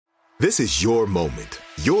This is your moment,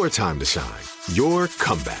 your time to shine, your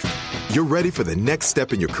comeback. You're ready for the next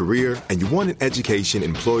step in your career, and you want an education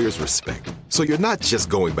employers respect. So you're not just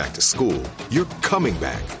going back to school, you're coming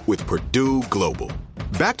back with Purdue Global.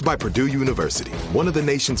 Backed by Purdue University, one of the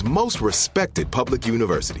nation's most respected public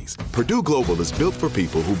universities, Purdue Global is built for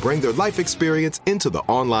people who bring their life experience into the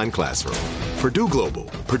online classroom. Purdue Global,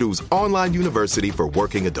 Purdue's online university for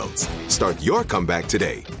working adults. Start your comeback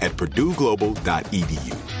today at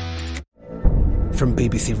purdueglobal.edu. From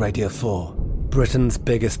BBC Radio 4, Britain's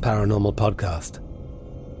biggest paranormal podcast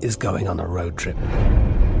is going on a road trip.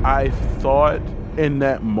 I thought in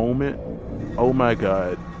that moment, oh my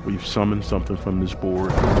God, we've summoned something from this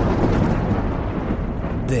board.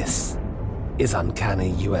 This is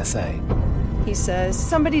Uncanny USA. He says,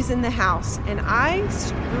 somebody's in the house, and I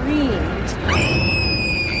screamed.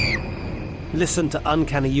 Listen to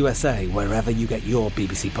Uncanny USA wherever you get your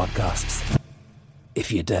BBC podcasts,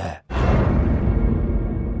 if you dare.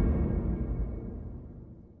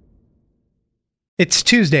 It's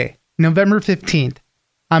Tuesday, November 15th.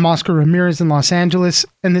 I'm Oscar Ramirez in Los Angeles,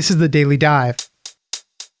 and this is the Daily Dive.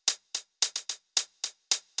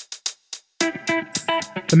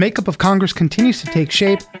 The makeup of Congress continues to take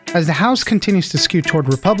shape as the House continues to skew toward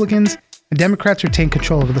Republicans and Democrats retain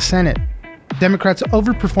control of the Senate. Democrats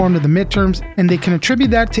overperformed in the midterms, and they can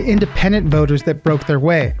attribute that to independent voters that broke their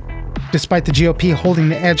way. Despite the GOP holding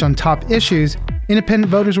the edge on top issues,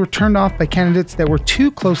 independent voters were turned off by candidates that were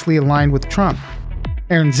too closely aligned with Trump.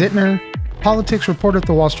 Aaron Zitner, politics reporter at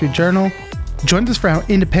the Wall Street Journal, joined us for how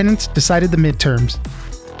independents decided the midterms.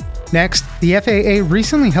 Next, the FAA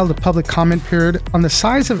recently held a public comment period on the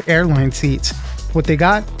size of airline seats. What they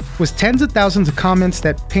got was tens of thousands of comments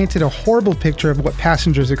that painted a horrible picture of what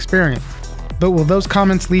passengers experienced. But will those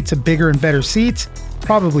comments lead to bigger and better seats?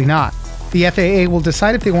 Probably not. The FAA will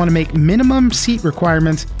decide if they want to make minimum seat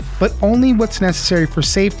requirements, but only what's necessary for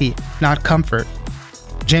safety, not comfort.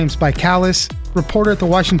 James Bikalis, reporter at the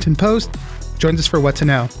Washington Post, joins us for What to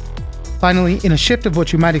Know. Finally, in a shift of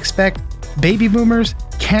what you might expect, baby boomers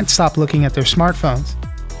can't stop looking at their smartphones.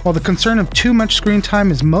 While the concern of too much screen time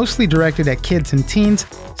is mostly directed at kids and teens,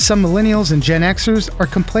 some millennials and Gen Xers are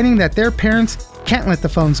complaining that their parents can't let the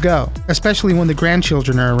phones go, especially when the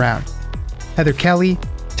grandchildren are around. Heather Kelly,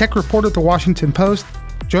 tech reporter at the Washington Post,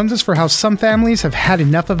 joins us for how some families have had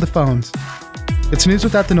enough of the phones. It's news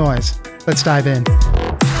without the noise. Let's dive in.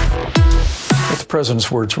 But the president's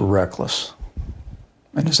words were reckless,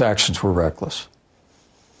 and his actions were reckless.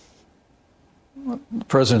 The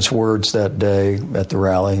president's words that day at the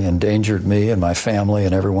rally endangered me and my family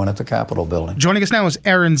and everyone at the Capitol building. Joining us now is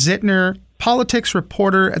Aaron Zitner, politics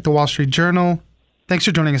reporter at the Wall Street Journal. Thanks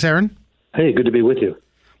for joining us, Aaron. Hey, good to be with you.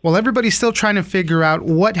 Well, everybody's still trying to figure out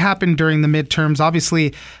what happened during the midterms.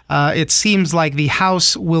 Obviously, it seems like the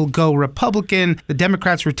House will go Republican. The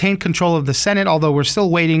Democrats retain control of the Senate, although we're still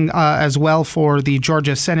waiting as well for the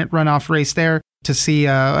Georgia Senate runoff race there to see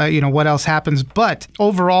what else happens. But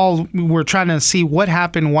overall, we're trying to see what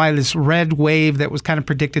happened, why this red wave that was kind of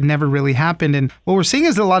predicted never really happened. And what we're seeing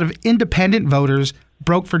is a lot of independent voters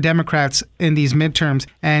broke for Democrats in these midterms.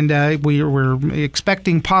 And we were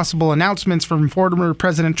expecting possible announcements from former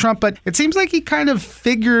President Trump, but it seems like he kind of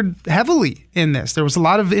figured heavily in this. There was a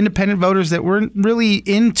lot of independent voters that weren't really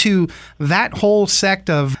into that whole sect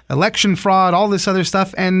of election fraud, all this other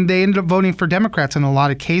stuff, and they ended up voting for Democrats in a lot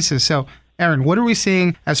of cases. So, Aaron, what are we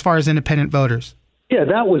seeing as far as independent voters? Yeah,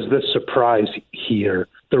 that was the surprise here.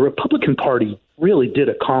 The Republican Party really did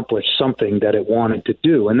accomplish something that it wanted to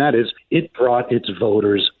do, and that is it brought its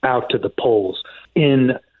voters out to the polls.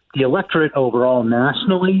 In the electorate overall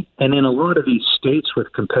nationally, and in a lot of these states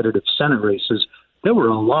with competitive Senate races, there were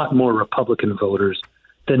a lot more Republican voters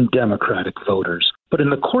than Democratic voters. But in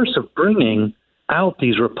the course of bringing out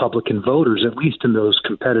these Republican voters, at least in those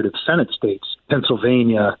competitive Senate states,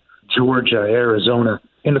 Pennsylvania, Georgia, Arizona,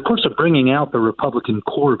 in the course of bringing out the Republican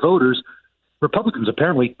core voters, Republicans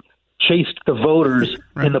apparently chased the voters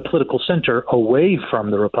in the political center away from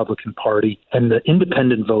the Republican Party, and the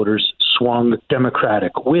independent voters swung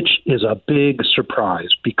Democratic, which is a big surprise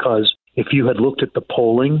because if you had looked at the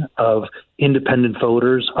polling of independent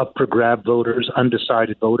voters, up-for-grab voters,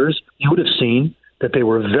 undecided voters, you would have seen that they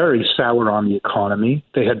were very sour on the economy.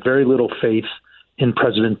 They had very little faith in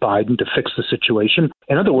President Biden to fix the situation.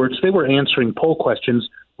 In other words, they were answering poll questions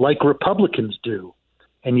like Republicans do,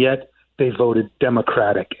 and yet they voted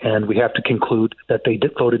Democratic. And we have to conclude that they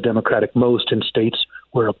voted Democratic most in states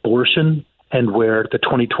where abortion and where the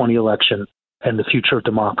 2020 election and the future of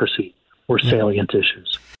democracy were salient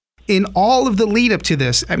issues. in all of the lead up to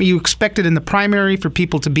this, I mean, you expected in the primary for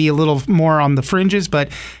people to be a little more on the fringes, but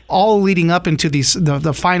all leading up into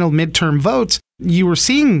the final midterm votes, you were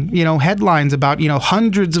seeing, headlines about,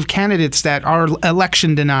 hundreds of candidates that are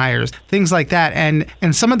election deniers, things like that.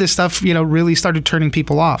 And some of this stuff, really started turning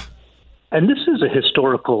people off. And this is a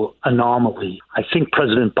historical anomaly. I think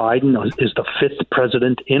President Biden is the 5th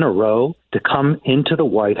president in a row to come into the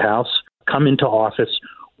White House, come into office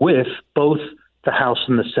with both the House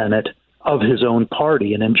and the Senate of his own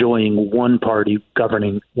party and enjoying one party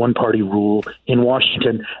governing, one party rule in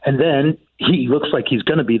Washington. And then he looks like he's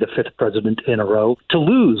going to be the 5th president in a row to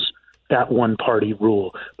lose that one party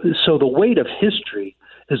rule. So the weight of history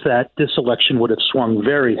is that this election would have swung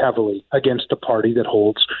very heavily against the party that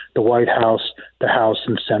holds the White House, the House,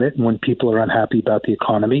 and Senate. And when people are unhappy about the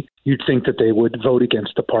economy, you'd think that they would vote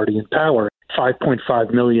against the party in power.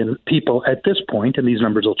 5.5 million people at this point, and these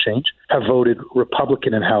numbers will change, have voted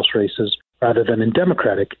Republican in House races rather than in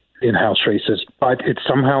Democratic in House races. But it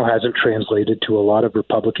somehow hasn't translated to a lot of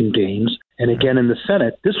Republican gains. And again, in the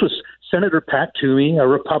Senate, this was Senator Pat Toomey, a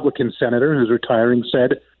Republican senator who's retiring,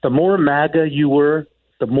 said, the more MAGA you were,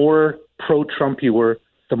 the more pro-Trump you were,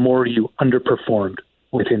 the more you underperformed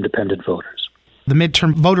with independent voters. The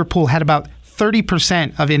midterm voter pool had about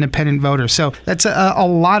 30% of independent voters. So that's a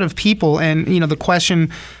lot of people. And, the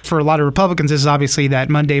question for a lot of Republicans is obviously that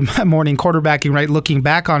Monday morning quarterbacking, right? Looking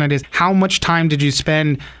back on it is how much time did you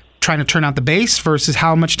spend trying to turn out the base versus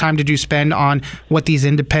how much time did you spend on what these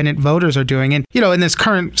independent voters are doing? And, in this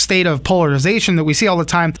current state of polarization that we see all the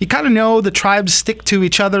time, you kind of know the tribes stick to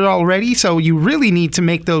each other already. So you really need to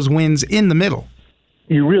make those wins in the middle.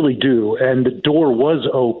 You really do. And the door was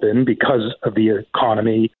open because of the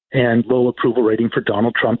economy and low approval rating for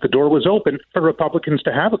Donald Trump. The door was open for Republicans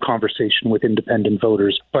to have a conversation with independent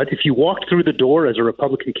voters. But if you walked through the door as a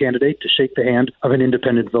Republican candidate to shake the hand of an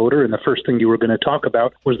independent voter, and the first thing you were going to talk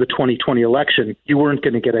about was the 2020 election, you weren't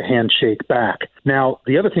going to get a handshake back. Now,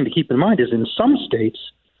 the other thing to keep in mind is in some states,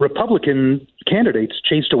 Republican candidates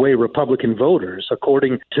chased away Republican voters.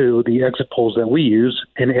 According to the exit polls that we use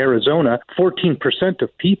in Arizona, 14%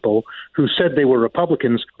 of people who said they were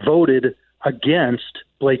Republicans voted against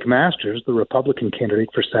Blake Masters, the Republican candidate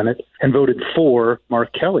for Senate, and voted for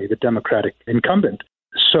Mark Kelly, the Democratic incumbent.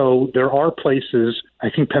 So there are places, I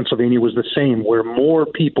think Pennsylvania was the same, where more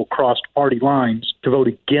people crossed party lines to vote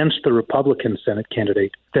against the Republican Senate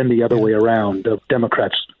candidate than the other way around, the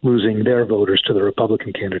Democrats losing their voters to the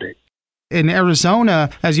Republican candidate. In Arizona,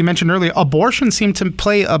 as you mentioned earlier, abortion seemed to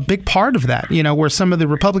play a big part of that, where some of the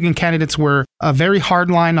Republican candidates were a very hard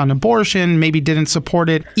line on abortion, maybe didn't support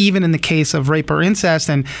it, even in the case of rape or incest.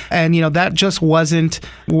 And that just wasn't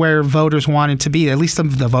where voters wanted to be, at least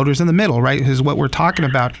the voters in the middle, right, is what we're talking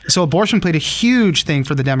about. So abortion played a huge thing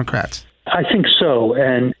for the Democrats. I think so.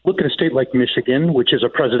 And look at a state like Michigan, which is a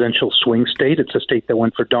presidential swing state. It's a state that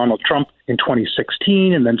went for Donald Trump in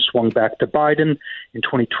 2016 and then swung back to Biden in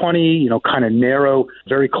 2020, kind of narrow,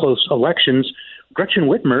 very close elections. Gretchen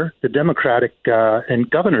Whitmer, the Democratic and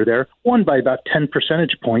governor there, won by about 10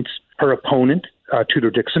 percentage points. Her opponent, Tudor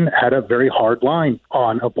Dixon, had a very hard line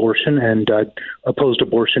on abortion and opposed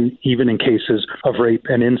abortion even in cases of rape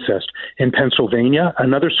and incest. In Pennsylvania,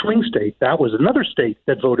 another swing state, that was another state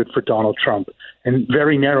that voted for Donald Trump, and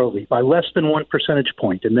very narrowly, by less than 1 percentage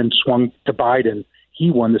point, and then swung to Biden. He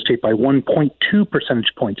won the state by 1.2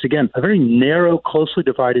 percentage points. Again, a very narrow, closely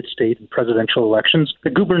divided state in presidential elections. The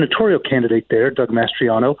gubernatorial candidate there, Doug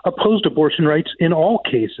Mastriano, opposed abortion rights in all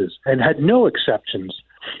cases and had no exceptions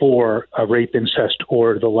for rape, incest,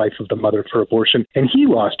 or the life of the mother for abortion. And he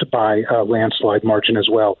lost by a landslide margin as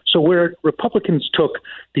well. So where Republicans took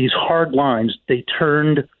these hard lines, they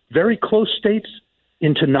turned very close states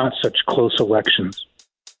into not such close elections.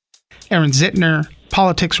 Aaron Zitner,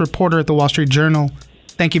 politics reporter at the Wall Street Journal,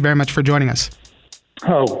 thank you very much for joining us.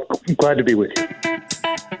 Oh, I'm glad to be with you.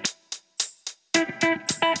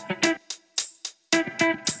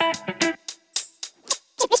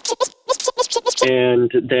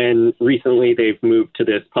 And then recently they've moved to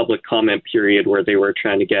this public comment period where they were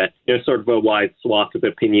trying to get sort of a wide swath of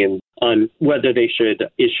opinions on whether they should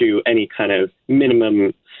issue any kind of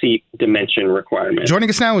minimum seat dimension requirement. Joining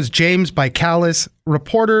us now is James Bikalis,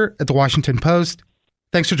 reporter at the Washington Post.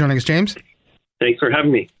 Thanks for joining us, James. Thanks for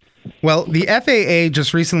having me. Well, the FAA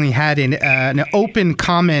just recently had an open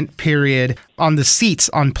comment period on the seats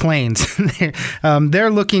on planes. They're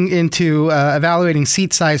looking into evaluating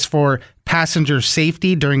seat size for passenger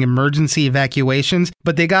safety during emergency evacuations,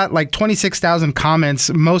 but they got like 26,000 comments,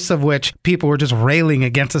 most of which people were just railing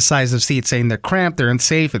against the size of seats, saying they're cramped, they're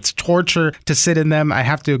unsafe, it's torture to sit in them. I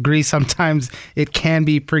have to agree, sometimes it can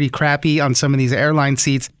be pretty crappy on some of these airline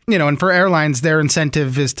seats. And for airlines, their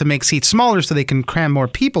incentive is to make seats smaller so they can cram more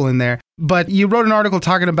people in there. But you wrote an article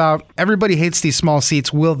talking about everybody hates these small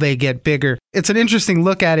seats. Will they get bigger? It's an interesting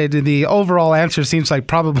look at it. The overall answer seems like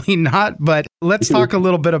probably not. But let's talk a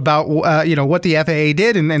little bit about, what the FAA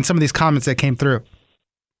did and some of these comments that came through.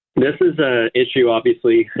 This is an issue,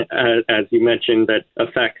 obviously, as you mentioned, that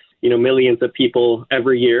affects millions of people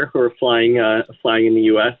every year who are flying in the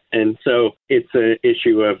U.S. And so it's an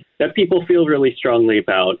issue that people feel really strongly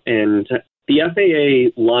about. And the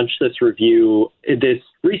FAA launched this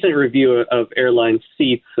recent review of airline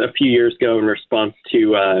seats a few years ago in response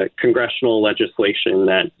to congressional legislation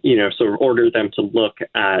that, sort of ordered them to look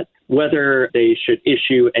at whether they should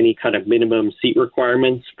issue any kind of minimum seat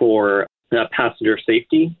requirements for passenger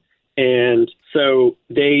safety. And so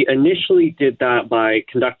they initially did that by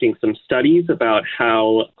conducting some studies about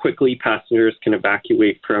how quickly passengers can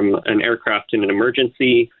evacuate from an aircraft in an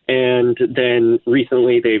emergency. And then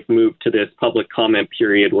recently they've moved to this public comment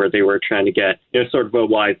period where they were trying to get sort of a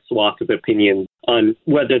wide swath of opinions on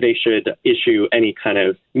whether they should issue any kind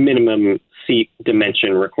of minimum seat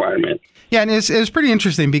dimension requirement. Yeah, and it was pretty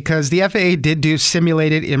interesting because the FAA did do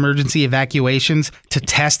simulated emergency evacuations to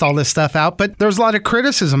test all this stuff out, but there was a lot of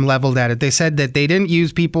criticism leveled at it. They said that they didn't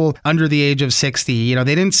use people under the age of 60.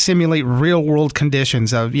 They didn't simulate real world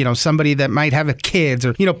conditions of, somebody that might have kids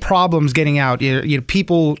or, problems getting out,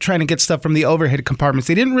 people trying to get stuff from the overhead compartments.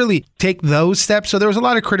 They didn't really take those steps. So there was a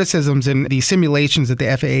lot of criticisms in the simulations that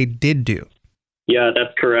the FAA did do. Yeah,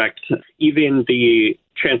 that's correct. Even the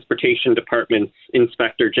Transportation Department's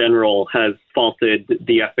Inspector General has faulted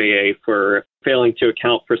the FAA for failing to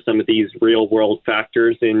account for some of these real-world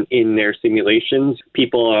factors in their simulations.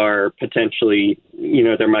 People are potentially,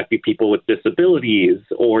 there might be people with disabilities,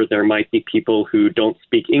 or there might be people who don't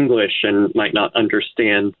speak English and might not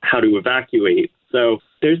understand how to evacuate. So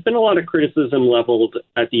there's been a lot of criticism leveled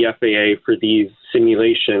at the FAA for these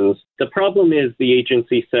simulations. The problem is the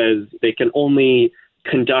agency says they can only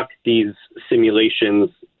conduct these simulations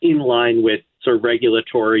in line with sort of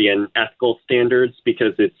regulatory and ethical standards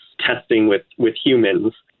because it's testing with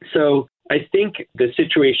humans. So I think the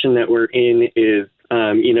situation that we're in is,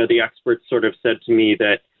 the experts sort of said to me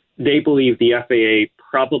that they believe the FAA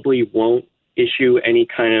probably won't issue any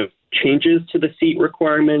kind of changes to the seat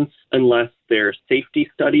requirements unless their safety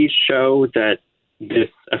studies show that this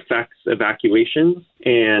affects evacuations.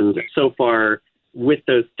 And so far, with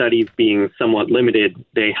those studies being somewhat limited,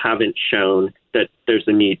 they haven't shown that there's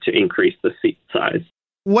a need to increase the seat size.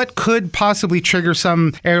 What could possibly trigger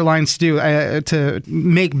some airlines to do to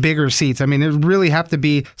make bigger seats? I mean, it would really have to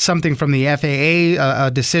be something from the FAA,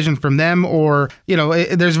 a decision from them, or,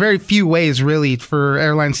 there's very few ways really for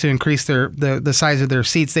airlines to increase the size of their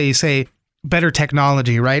seats. They say better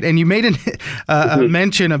technology, right? And you made a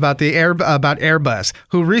mention about about Airbus,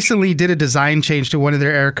 who recently did a design change to one of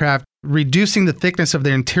their aircraft, reducing the thickness of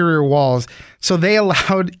their interior walls. So they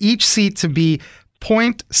allowed each seat to be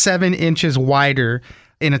 0.7 inches wider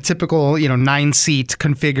in a typical, 9-seat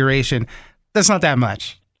configuration. That's not that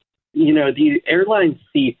much. The airline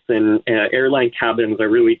seats and airline cabins are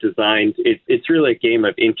really designed. It's really a game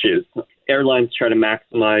of inches. Airlines try to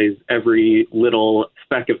maximize every little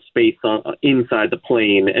speck of space inside the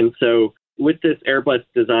plane. And so with this Airbus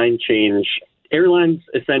design change, airlines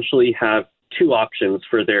essentially have two options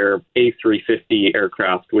for their A350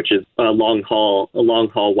 aircraft, which is a long haul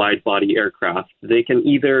wide body aircraft. They can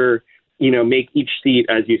either make each seat,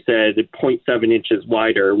 as you said, 0.7 inches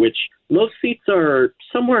wider, which most seats are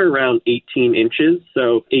somewhere around 18 inches,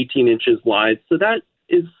 so 18 inches wide. So that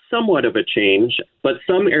is somewhat of a change, but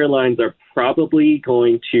some airlines are probably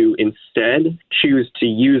going to instead choose to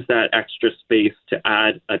use that extra space to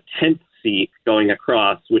add a 10th seat going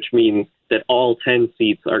across, which means that all 10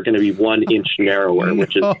 seats are going to be 1 inch narrower,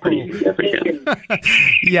 which is pretty significant.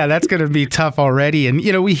 Yeah, that's going to be tough already. And,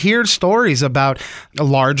 we hear stories about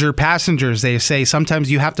larger passengers. They say sometimes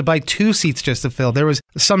you have to buy 2 seats just to fill. There was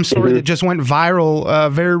some story that just went viral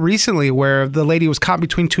very recently where the lady was caught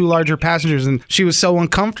between 2 larger passengers and she was so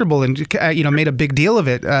uncomfortable and, made a big deal of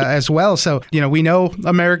it as well. So, we know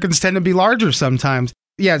Americans tend to be larger sometimes.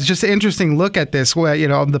 Yeah, it's just an interesting look at this where,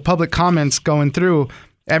 the public comments going through,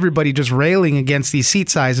 everybody just railing against these seat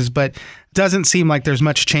sizes, but doesn't seem like there's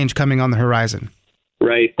much change coming on the horizon.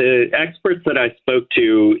 Right. The experts that I spoke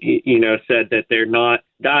to, said that they're not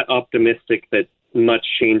that optimistic that much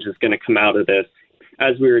change is going to come out of this.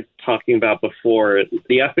 As we were talking about before,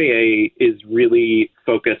 the FAA is really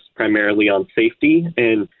focused primarily on safety,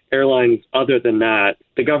 and airlines, other than that,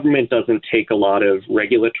 the government doesn't take a lot of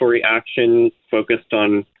regulatory action focused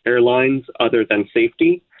on airlines other than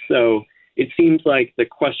safety. So it seems like the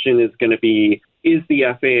question is going to be, is the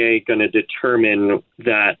FAA going to determine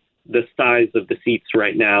that the size of the seats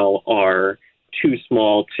right now are too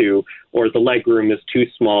small or the legroom is too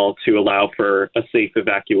small to allow for a safe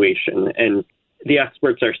evacuation? And the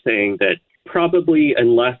experts are saying that probably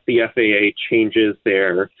unless the FAA changes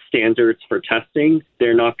their standards for testing,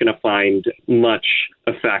 they're not going to find much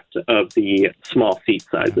effect of the small seat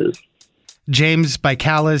sizes. James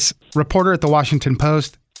Bikalis, reporter at The Washington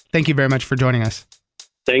Post, thank you very much for joining us.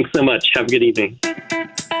 Thanks so much. Have a good evening.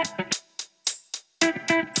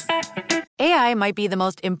 AI might be the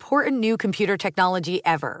most important new computer technology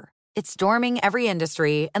ever. It's storming every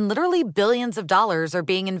industry, and literally billions of dollars are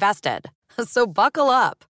being invested. So buckle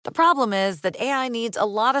up. The problem is that AI needs a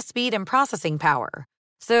lot of speed and processing power.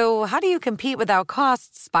 So how do you compete without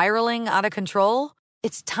costs spiraling out of control?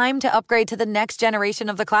 It's time to upgrade to the next generation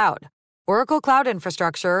of the cloud, Oracle Cloud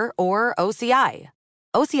Infrastructure, or OCI.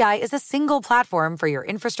 OCI is a single platform for your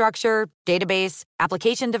infrastructure, database,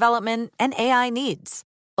 application development, and AI needs.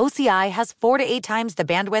 OCI has 4 to 8 times the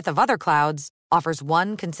bandwidth of other clouds, offers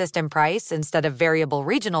one consistent price instead of variable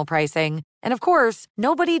regional pricing, and of course,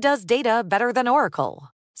 nobody does data better than Oracle.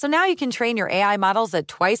 So now you can train your AI models at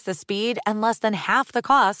twice the speed and less than half the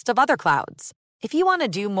cost of other clouds. If you want to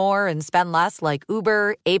do more and spend less like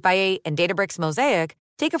Uber, 8x8, and Databricks Mosaic,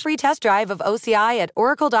 take a free test drive of OCI at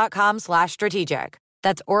oracle.com/strategic.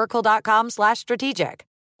 That's oracle.com/strategic.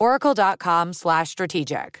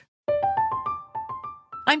 oracle.com/strategic.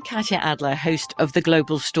 I'm Katya Adler, host of The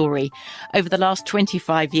Global Story. Over the last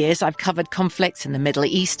 25 years, I've covered conflicts in the Middle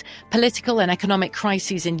East, political and economic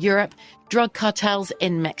crises in Europe, drug cartels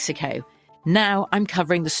in Mexico. Now I'm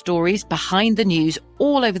covering the stories behind the news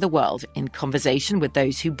all over the world in conversation with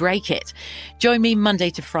those who break it. Join me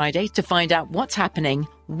Monday to Friday to find out what's happening,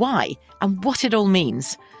 why, and what it all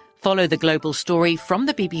means. Follow The Global Story from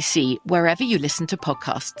the BBC wherever you listen to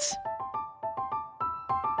podcasts.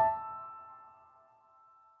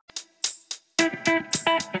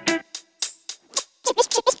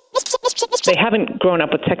 They haven't grown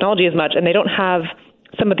up with technology as much, and they don't have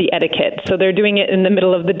some of the etiquette. So they're doing it in the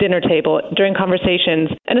middle of the dinner table, during conversations,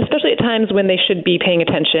 and especially at times when they should be paying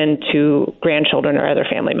attention to grandchildren or other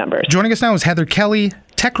family members. Joining us now is Heather Kelly,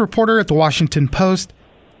 tech reporter at The Washington Post.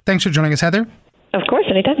 Thanks for joining us, Heather. Of course,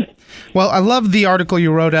 anytime. Well, I love the article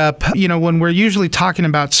you wrote up. You know, when we're usually talking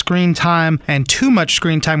about screen time and too much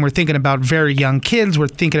screen time, we're thinking about very young kids. We're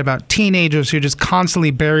thinking about teenagers who are just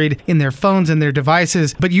constantly buried in their phones and their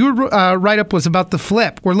devices. But your write-up was about the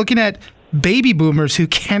flip. We're looking at baby boomers who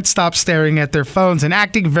can't stop staring at their phones and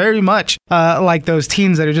acting very much like those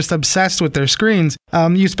teens that are just obsessed with their screens.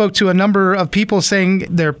 You spoke to a number of people saying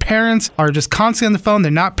their parents are just constantly on the phone.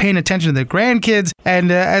 They're not paying attention to their grandkids, and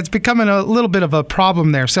it's becoming a little bit of a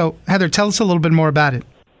problem there. So, Heather, tell us a little bit more about it.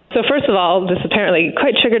 So first of all, this apparently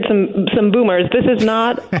quite triggered some boomers. This is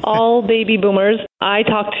not all baby boomers. I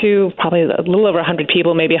talked to probably a little over 100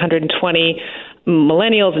 people, maybe 120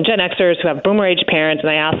 millennials and Gen Xers who have boomer-age parents, and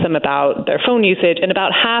I asked them about their phone usage, and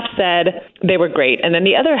about half said they were great. And then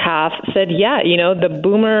the other half said, yeah, you know, the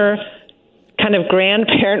boomer kind of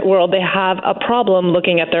grandparent world, they have a problem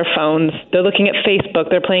looking at their phones. They're looking at Facebook.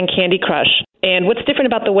 They're playing Candy Crush. And what's different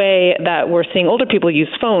about the way that we're seeing older people use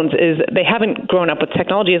phones is they haven't grown up with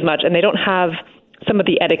technology as much, and they don't have some of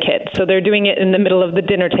the etiquette. So they're doing it in the middle of the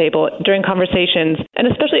dinner table, during conversations, and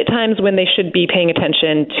especially at times when they should be paying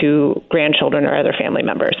attention to grandchildren or other family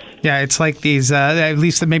members. Yeah, it's like these, at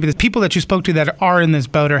least maybe the people that you spoke to that are in this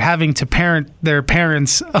boat are having to parent their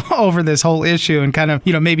parents over this whole issue and kind of,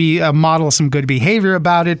 you know, maybe model some good behavior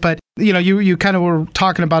about it. But you know, you kind of were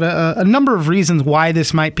talking about a number of reasons why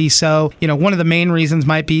this might be so. You know, one of the main reasons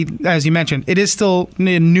might be, as you mentioned, it is still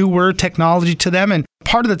newer technology to them. And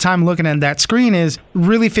part of the time looking at that screen is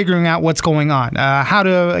really figuring out what's going on, how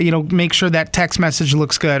to, you know, make sure that text message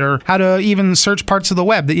looks good, or how to even search parts of the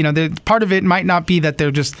web. That, you know, part of it might not be that they're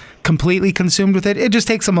just completely consumed with it. It just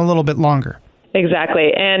takes them a little bit longer.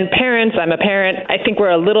 Exactly. And parents, I'm a parent, I think we're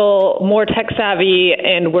a little more tech savvy,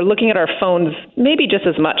 and we're looking at our phones maybe just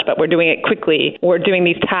as much, but we're doing it quickly. We're doing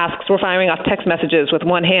these tasks. We're firing off text messages with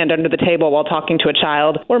one hand under the table while talking to a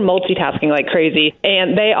child. We're multitasking like crazy.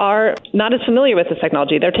 And they are not as familiar with this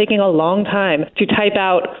technology. They're taking a long time to type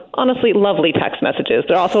out, honestly, lovely text messages.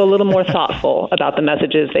 They're also a little more thoughtful about the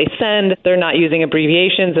messages they send. They're not using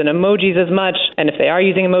abbreviations and emojis as much. And if they are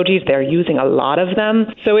using emojis, they're using a lot of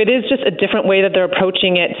them. So it is just a different way that they're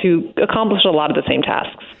approaching it to accomplish a lot of the same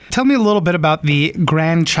tasks. Tell me a little bit about the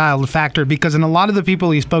grandchild factor, because in a lot of the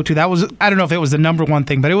people you spoke to, that was, I don't know if it was the number one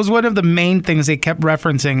thing, but it was one of the main things they kept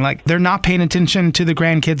referencing. Like, they're not paying attention to the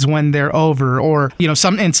grandkids when they're over, or, you know,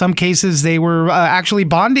 in some cases they were actually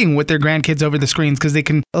bonding with their grandkids over the screens because they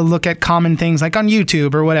can look at common things like on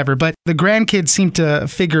YouTube or whatever. But the grandkids seem to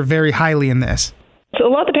figure very highly in this. So a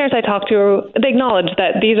lot of the parents I talk to, they acknowledge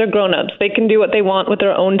that these are grown-ups. They can do what they want with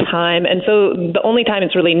their own time. And so the only time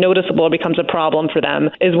it's really noticeable or becomes a problem for them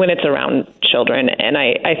is when it's around children. And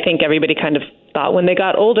I think everybody kind of thought when they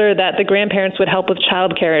got older that the grandparents would help with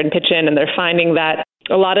childcare and pitch in. And they're finding that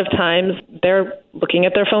a lot of times they're looking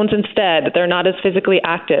at their phones instead. They're not as physically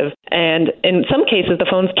active. And in some cases, the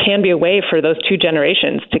phones can be a way for those two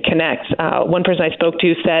generations to connect. One person I spoke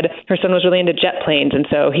to said her son was really into jet planes. And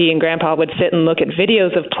so he and grandpa would sit and look at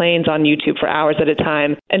videos of planes on YouTube for hours at a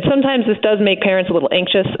time. And sometimes this does make parents a little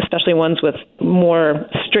anxious, especially ones with more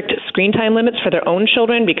strict screen time limits for their own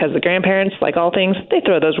children, because the grandparents, like all things, they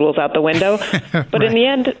throw those rules out the window. But right. In the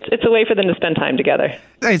end, it's a way for them to spend time together.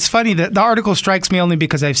 It's funny that the article strikes me only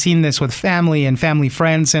because I've seen this with family and family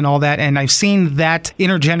friends and all that, and I've seen that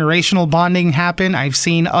intergenerational bonding happen. I've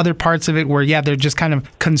seen other parts of it where, yeah, they're just kind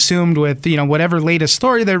of consumed with, you know, whatever latest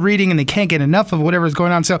story they're reading, and they can't get enough of whatever's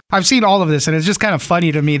going on. So I've seen all of this, and it's just kind of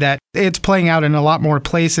funny to me that it's playing out in a lot more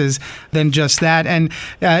places than just that. And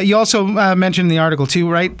you also mentioned in the article too,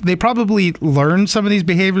 right? They probably learned some of these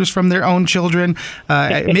behaviors from their own children.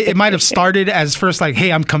 It might have started as first like, hey,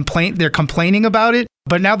 they're complaining about it.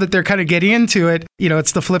 But now that they're kind of getting into it, you know,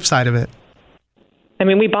 it's the flip side of it. I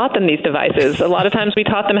mean, we bought them these devices. A lot of times we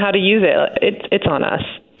taught them how to use it. It's on us.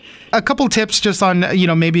 A couple tips just on, you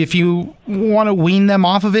know, maybe if you want to wean them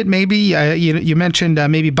off of it, maybe you mentioned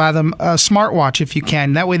maybe buy them a smartwatch if you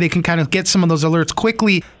can. That way they can kind of get some of those alerts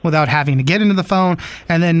quickly without having to get into the phone.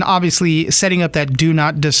 And then obviously setting up that do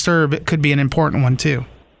not disturb could be an important one too.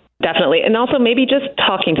 Definitely. And also maybe just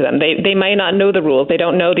talking to them. They might not know the rules. They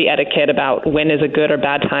don't know the etiquette about when is a good or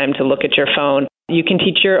bad time to look at your phone. You can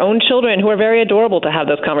teach your own children, who are very adorable, to have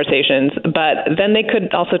those conversations, but then they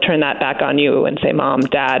could also turn that back on you and say, Mom,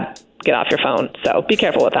 Dad, get off your phone. So be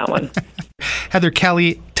careful with that one. Heather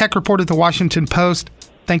Kelly, tech reporter at The Washington Post.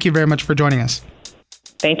 Thank you very much for joining us.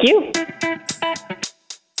 Thank you.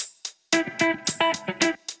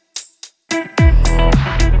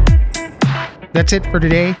 That's it for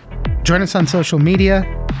today. Join us on social media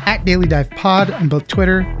at Daily Dive Pod on both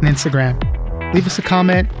Twitter and Instagram. Leave us a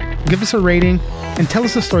comment, give us a rating, and tell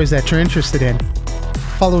us the stories that you're interested in.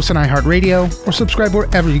 Follow us on iHeartRadio or subscribe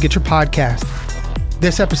wherever you get your podcast.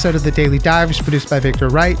 This episode of The Daily Dive is produced by Victor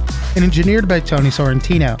Wright and engineered by Tony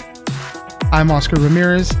Sorrentino. I'm Oscar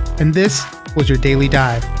Ramirez, and this was your Daily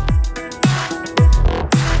Dive.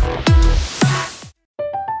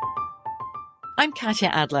 I'm Katya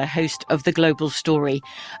Adler, host of The Global Story.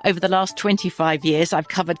 Over the last 25 years, I've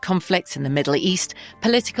covered conflicts in the Middle East,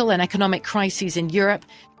 political and economic crises in Europe,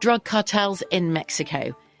 drug cartels in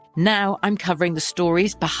Mexico. Now I'm covering the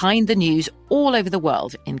stories behind the news all over the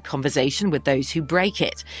world in conversation with those who break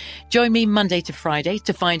it. Join me Monday to Friday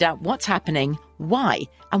to find out what's happening, why,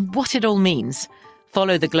 and what it all means.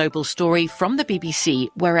 Follow The Global Story from the BBC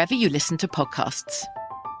wherever you listen to podcasts.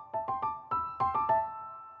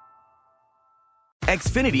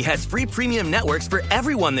 Xfinity has free premium networks for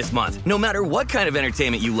everyone this month, no matter what kind of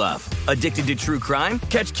entertainment you love. Addicted to true crime?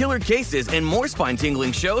 Catch killer cases and more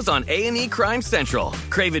spine-tingling shows on A&E Crime Central.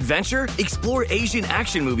 Crave adventure? Explore Asian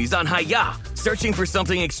action movies on Hi-Ya. Searching for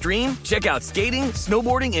something extreme? Check out skating,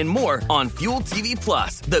 snowboarding, and more on Fuel TV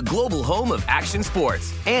Plus, the global home of action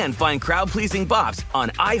sports. And find crowd-pleasing bops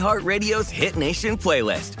on iHeartRadio's Hit Nation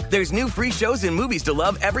playlist. There's new free shows and movies to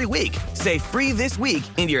love every week. Say free this week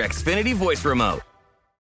in your Xfinity voice remote.